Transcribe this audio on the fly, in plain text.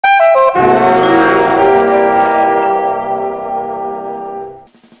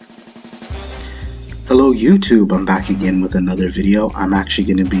YouTube, I'm back again with another video. I'm actually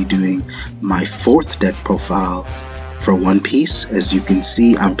going to be doing my 4th deck profile for One Piece. As you can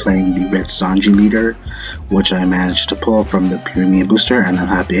see, I'm playing the red Sanji leader, which I managed to pull from the premium booster, and I'm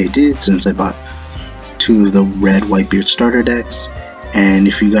happy I did since I bought 2 of the red Whitebeard starter decks. And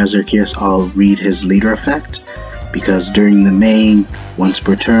if you guys are curious, I'll read his leader effect, because during the main, once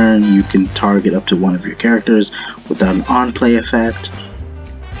per turn, you can target up to one of your characters without an on-play effect.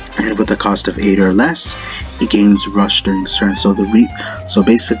 And with a cost of 8 or less, it gains rush during this turn. So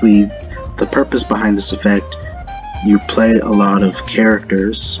basically, the purpose behind this effect, you play a lot of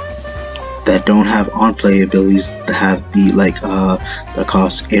characters that don't have on-play abilities that have the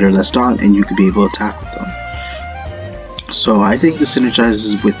cost 8 or less on, and you could be able to attack with them. So I think this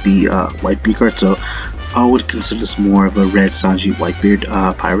synergizes with the Whitebeard card. So I would consider this more of a red Sanji Whitebeard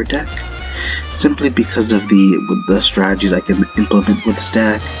pirate deck, simply because of the strategies I can implement with this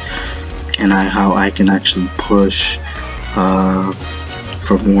deck, and how I can actually push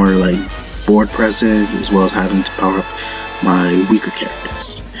for more board presence, as well as having to power up my weaker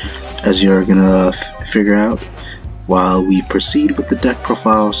characters, as you're gonna figure out while we proceed with the deck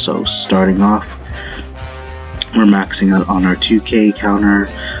profile. So starting off, we're maxing out on our 2K counter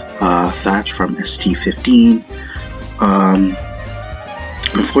Thatch from ST15.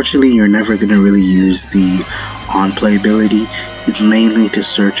 Unfortunately, you're never going to really use the on-play ability. It's mainly to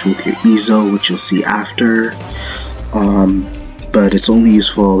search with your Ezo, which you'll see after. But it's only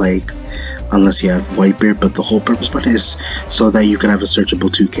useful unless you have Whitebeard, but the whole purpose behind it is so that you can have a searchable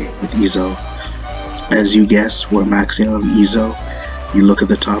 2K with Ezo. As you guess, we're maxing on Ezo. You look at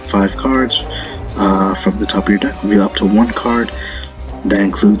the top 5 cards from the top of your deck, reveal up to 1 card that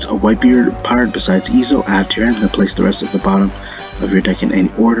includes a Whitebeard pirate besides Ezo, add to your hand, and place the rest at the bottom of your deck in any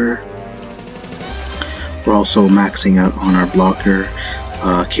order. We're also maxing out on our blocker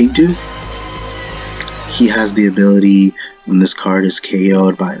Kingdu. He has the ability, when this card is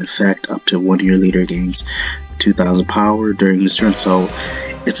KO'd by an effect, up to one of your leader gains 2000 power during this turn. So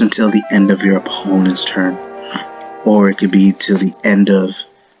it's until the end of your opponent's turn, or it could be till the end of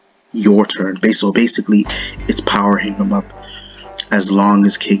your turn. So basically, it's powering him up as long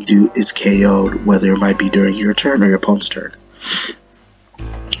as Kingdu is KO'd, whether it might be during your turn or your opponent's turn.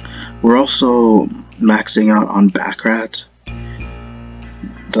 We're also maxing out on Backrat.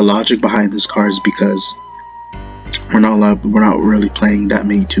 The logic behind this card is because we're not really playing that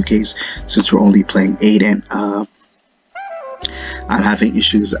many 2Ks, since we're only playing 8, and I'm having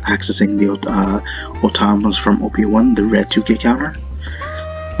issues accessing the Otamas from OP1, the red 2K counter.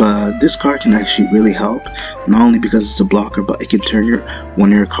 But this card can actually really help, not only because it's a blocker, but it can turn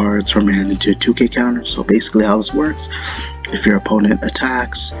one of your cards from your hand into a 2K counter. So basically how this works, if your opponent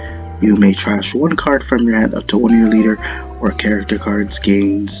attacks, you may trash 1 card from your hand up to one of your leader or character cards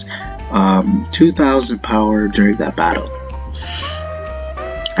gains 2000 power during that battle.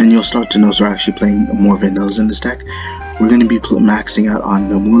 And you'll start to notice we're actually playing more vanillas in this deck. We're going to be maxing out on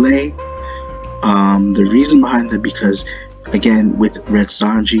Nomule. The reason behind that, because again, with red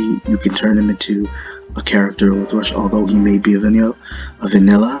Sanji, you can turn him into a character with rush, although he may be a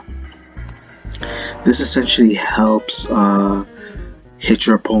vanilla. This essentially helps hit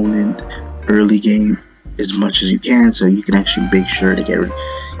your opponent early game as much as you can, so you can actually make sure to get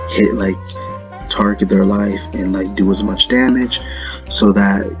hit, target their life and do as much damage, so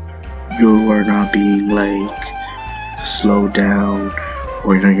that you are not being slowed down,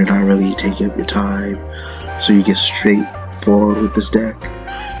 or you're not really taking up your time. So you get straight forward with this deck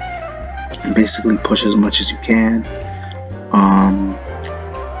and basically push as much as you can.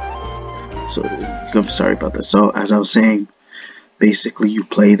 So I'm sorry about that. So as I was saying, basically you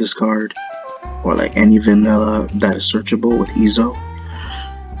play this card, or any vanilla that is searchable with Ezo,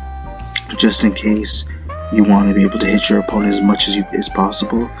 just in case you want to be able to hit your opponent as much as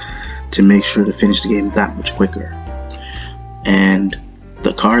possible, to make sure to finish the game that much quicker. And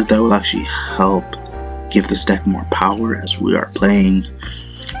the card that will actually help give this deck more power, as we are playing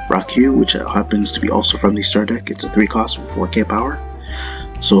Raku, which happens to be also from the star deck. It's a 3 cost for 4K power.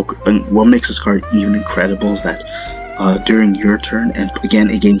 So what makes this card even incredible is that during your turn, and again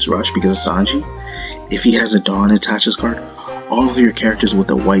it gains rush because of Sanji, if he has a Dawn attaches card, all of your characters with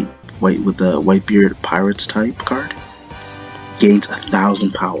the Whitebeard Pirates type card gains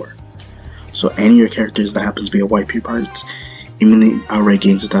 1000 power. So any of your characters that happens to be a Whitebeard Pirates immediately outright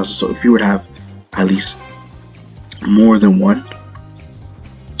gains 1000. So if you would have at least more than one,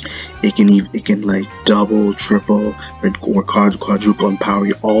 it can double, triple, or quadruple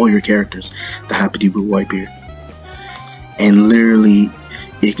empower all your characters that happen to be Whitebeard. And literally,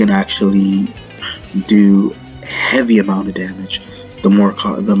 it can actually do heavy amount of damage the more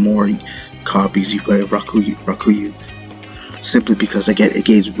copies you play of Rakuyu, simply because again it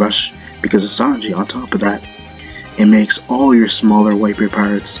gains rush because of Sanji. On top of that, it makes all your smaller Whitebeard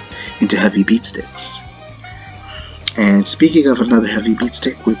pirates into heavy beat sticks. And speaking of another heavy beat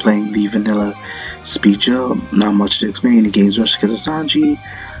stick, we're playing the vanilla speed gel. Not much to explain. It gains rush because of Sanji,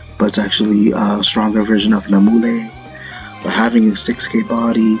 but it's actually a stronger version of Namule. But having a 6k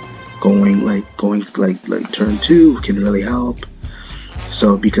body going like turn 2 can really help.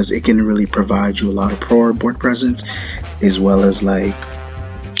 So because it can really provide you a lot of board presence, as well as like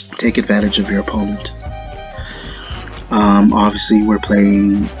take advantage of your opponent. Obviously we're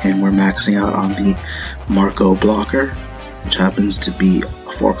playing and we're maxing out on the Marco blocker, which happens to be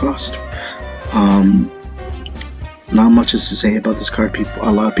a 4 cost. Not much is to say about this card.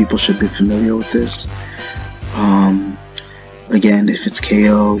 A lot of people should be familiar with this. Again, if it's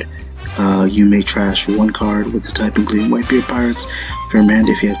KO'd, you may trash 1 card with the type, including Whitebeard pirates. For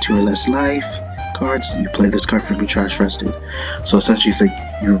Miranda, if you have 2 or less life cards, you play this card from your trash rested. So essentially it's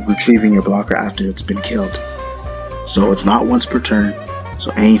like you're retrieving your blocker after it's been killed. So it's not once per turn.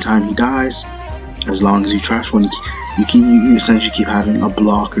 So anytime he dies, as long as you trash one, you essentially keep having a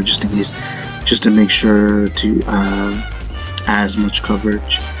blocker just in case, just to make sure to add as much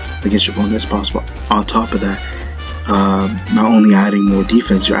coverage against your opponent as possible. On top of that, not only adding more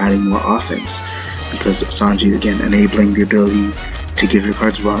defense, you're adding more offense, because Sanji, again, enabling the ability to give your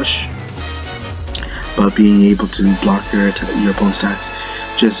cards rush, but being able to block your opponent's attacks,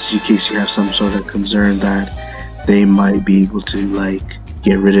 just in case you have some sort of concern that they might be able to like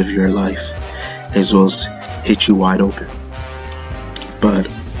get rid of your life, as well as hit you wide open. But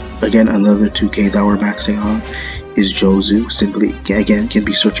again, another 2k that we're maxing on is Jozu. Simply, again, can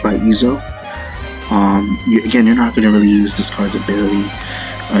be searched by Izo. Again, you're not going to really use this card's ability,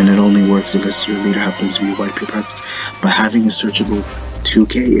 and it only works unless your leader happens to be Whitebeard pirates. But having a searchable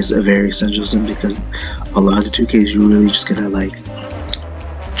 2k is a very essential thing, because a lot of the 2ks you're really just gonna like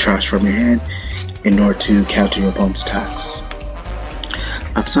trash from your hand in order to counter your opponent's attacks.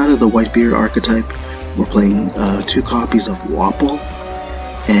 Outside of the Whitebeard archetype, we're playing 2 copies of Wapol,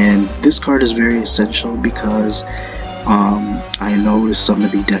 and this card is very essential because I noticed some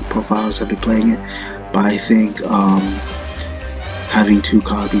of the deck profiles have been playing it, but I think having 2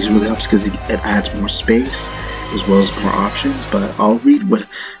 copies really helps because it adds more space as well as more options. But I'll read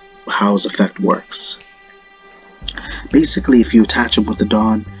how his effect works. Basically, if you attach him with the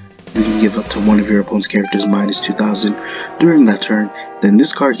Dawn, you can give up to one of your opponent's characters minus 2,000 during that turn. Then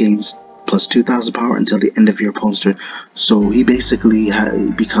this card gains plus 2,000 power until the end of your opponent's turn. So he basically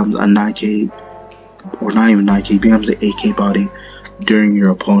becomes a 9k, or not even 9k, he becomes an 8k body during your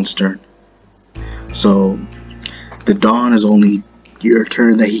opponent's turn. So the Dawn is only your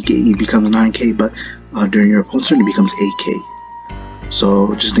turn that he becomes 9k, but during your opponent's turn it becomes 8k.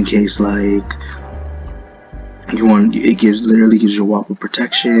 So just in case like you want, it literally gives you Wapol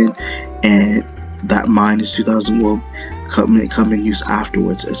protection, and that minus 2,000 will come in use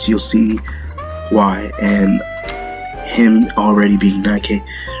afterwards, as you'll see why. And him already being 9k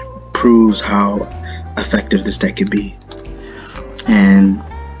proves how effective this deck can be. And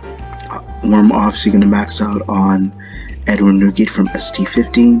we're obviously going to max out on Edward Newgate from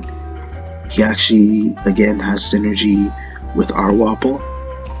ST15. He actually again has synergy with our Wapol,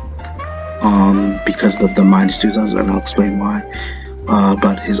 because of the minus 2,000, and I'll explain why.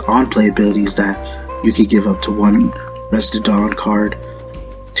 But his on-play ability is that you could give up to 1 Rested Dawn card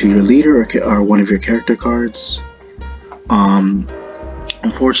to your leader or one of your character cards.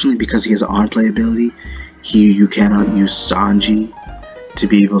 Unfortunately, because he has an on-play ability, you cannot use Sanji to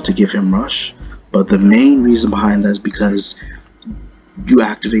be able to give him rush. But the main reason behind that is because you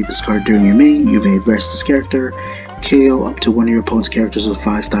activate this card during your main, you may rest this character, KO up to one of your opponent's characters with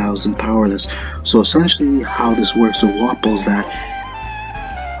 5,000 powerless. So essentially how this works with Wapol is that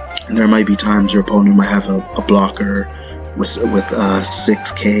there might be times your opponent might have a blocker with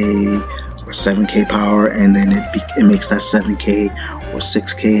 6k or 7k power, and then it makes that 7k or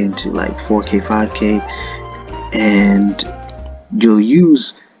 6k into like 4k, 5k, and you'll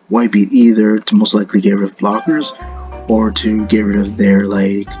use Whitebeard either to most likely get rid of blockers or to get rid of their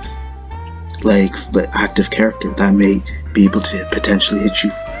like active character that may be able to potentially hit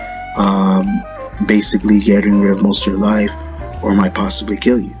you, basically getting rid of most of your life, or might possibly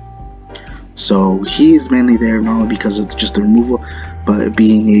kill you. So he is mainly there not only because of just the removal, but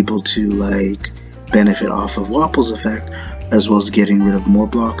being able to like benefit off of Wapol's effect, as well as getting rid of more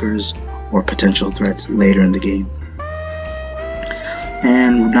blockers or potential threats later in the game.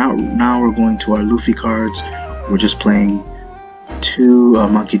 And now we're going to our Luffy cards. We're just playing 2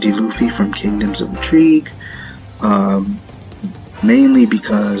 Monkey D. Luffy from Kingdoms of Intrigue, mainly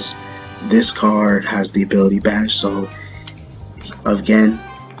because this card has the ability Banish, so again,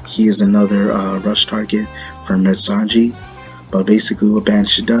 he is another rush target from Red Sanji. But basically what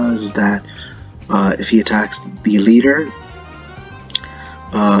Banish does is that if he attacks the leader,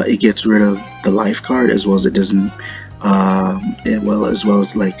 it gets rid of the life card, as well as it doesn't as well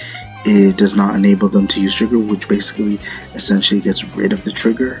as like it does not enable them to use trigger, which basically essentially gets rid of the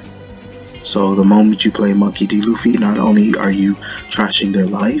trigger. So the moment you play Monkey D. Luffy, not only are you trashing their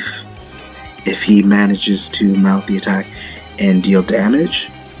life if he manages to mount the attack and deal damage,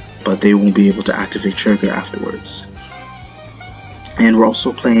 but they won't be able to activate trigger afterwards. And we're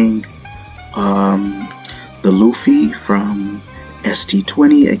also playing the Luffy from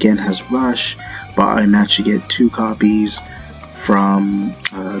ST20, again has Rush, but I managed to get 2 copies from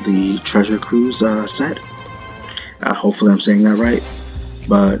the Treasure Cruise set. Hopefully I'm saying that right.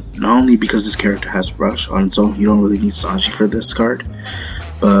 But not only because this character has Rush on its own, you don't really need Sanji for this card,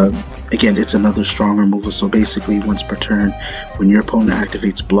 but again, it's another strong removal. So basically, once per turn, when your opponent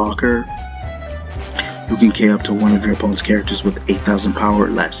activates Blocker, you can KO up to one of your opponent's characters with 8,000 power or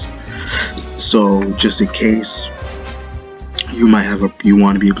less. So just in case you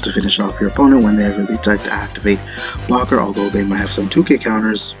want to be able to finish off your opponent whenever they decide to activate Blocker, although they might have some 2K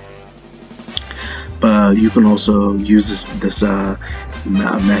counters. But you can also use this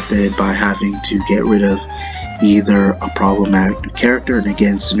method by having to get rid of either a problematic character, and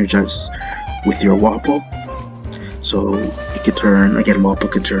again synergizes with your Wapol. So it could turn, again,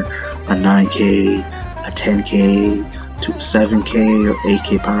 Wapol could turn a 9k, a 10k to a 7k or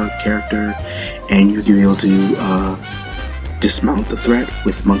 8k power character, and you can be able to dismount the threat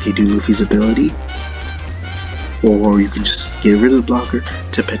with Monkey D. Luffy's ability, or you can just get rid of the blocker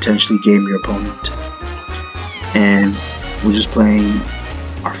to potentially game your opponent. And we're just playing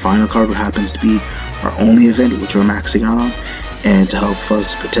our final card, what happens to be our only event, which we're maxing out on, and to help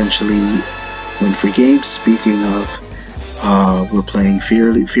us potentially win free games. Speaking of, we're playing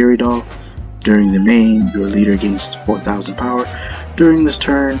Fury Doll. During the main, your leader gains 4,000 power during this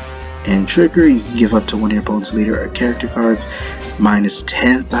turn, and Trigger, you can give up to one of your opponent's leader or character cards minus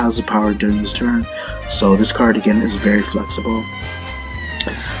 10,000 power during this turn. So this card again is very flexible.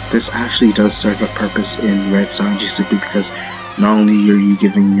 This actually does serve a purpose in Red Sanji, simply because not only are you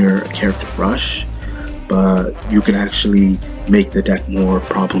giving your character Rush, but you can actually make the deck more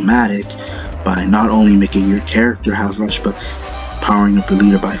problematic by not only making your character have Rush, but powering up your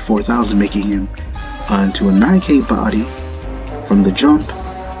leader by 4,000, making him into a 9k body from the jump,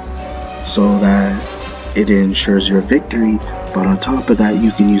 so that it ensures your victory. But on top of that,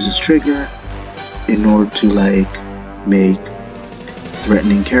 you can use this trigger in order to like make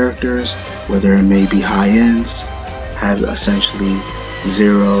threatening characters, whether it may be high ends, have essentially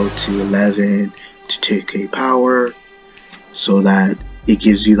 0 to 11 to 2k power, so that it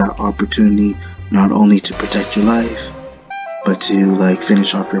gives you that opportunity not only to protect your life, but to like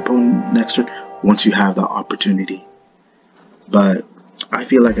finish off your opponent next turn once you have that opportunity. But I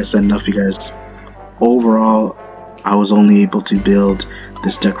feel like I said enough, you guys. Overall, I was only able to build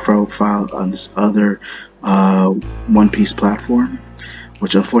this deck profile on this other One Piece platform,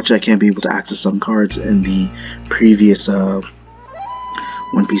 which unfortunately I can't be able to access some cards in the previous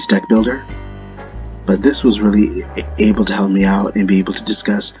One Piece deck builder. But this was really able to help me out and be able to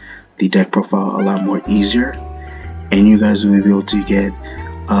discuss the deck profile a lot more easier, and you guys will be able to get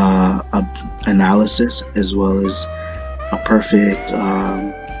a analysis as well as a perfect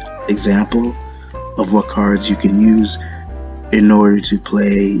example of what cards you can use in order to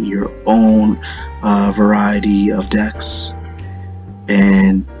play your own variety of decks,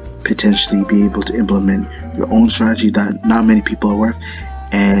 and potentially be able to implement your own strategy that not many people are aware of,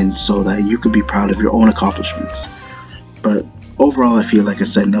 and so that you can be proud of your own accomplishments. But overall, I feel like I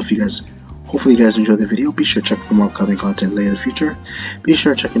said enough, you guys. Hopefully you guys enjoyed the video. Be sure to check for more upcoming content later in the future. Be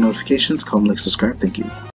sure to check your notifications, comment, like, subscribe. Thank you.